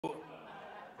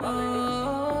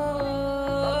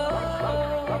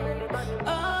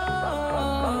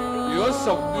如果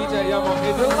熟呢隻音樂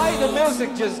 ，if you like the music,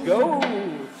 just go.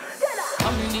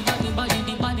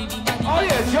 Oh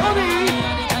yeah, Jodie,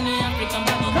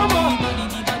 come on.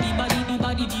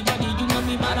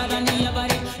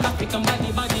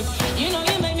 You know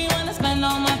you make me wanna spend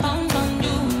all my pounds on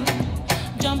you.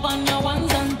 Jump on your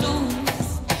ones and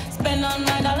twos. Spend all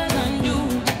my dollars on you.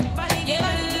 Yeah,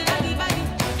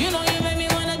 you know you make me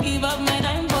wanna give up my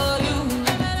time for you.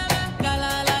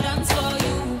 Galala dance for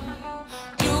you.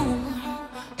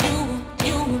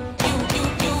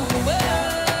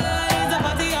 Well, it's a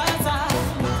party outside.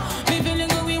 We feeling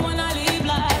good, we wanna live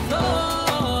life.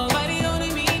 Nobody only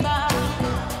me back.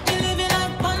 We living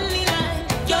like funny life.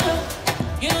 Yo,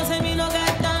 you know say me no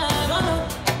got time. Oh, no.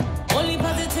 Only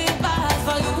positive vibes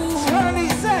for you. 20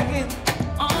 seconds.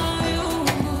 On you.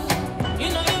 You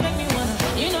know you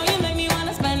make me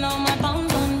wanna spend all my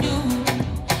pounds on you.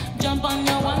 Jump on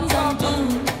your ones and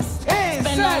twos. 10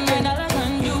 Spend all my seconds. dollars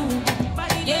on you.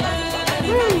 Yeah,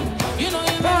 you know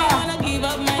you make me wanna give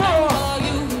up my time for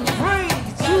you. 3,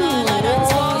 2, Galala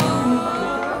dance for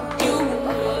 1. you.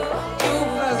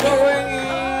 Let's go, Wingyi.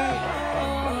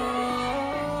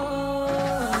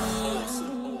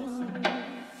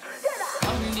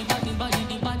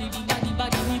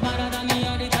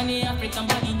 African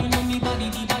body, you know me body,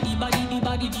 the body,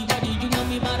 you know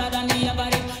me better than the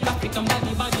body, African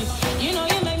body. You know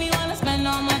you make me wanna spend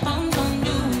all my pounds on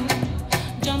you.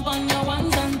 Jump on your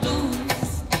ones and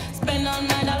twos. Spend all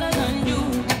my dollars on you.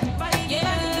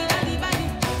 Yeah,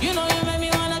 you know you make me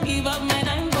wanna give up my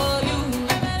time for you.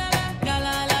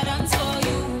 Galala dance for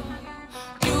you.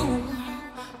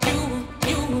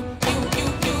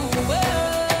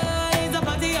 Well, it's a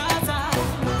party outside.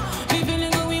 We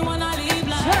feeling good, we wanna live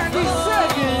life. 30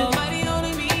 seconds. Nobody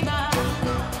only me back.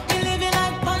 We living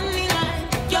like funny life.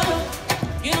 Yo,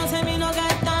 you know say me no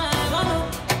got time. Oh, no.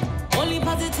 Only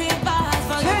positive vibes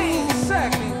for 10 you.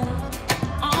 seconds.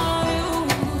 On you.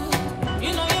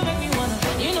 You know you make me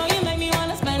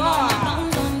wanna spend all my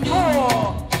pounds on you.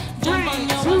 4, Jump on 3,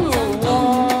 your 2, ones and twos.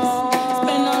 1.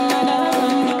 Spend all my dollars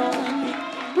on you.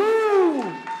 Woo!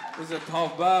 It's a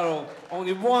tough battle.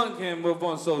 Only one can move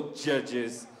on, so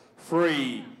judges.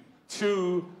 3,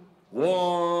 2, 1.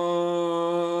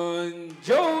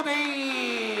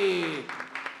 Jodie！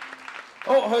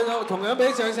好，去到同樣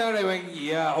俾掌聲李泳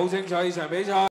儀啊，好精彩呢場比賽。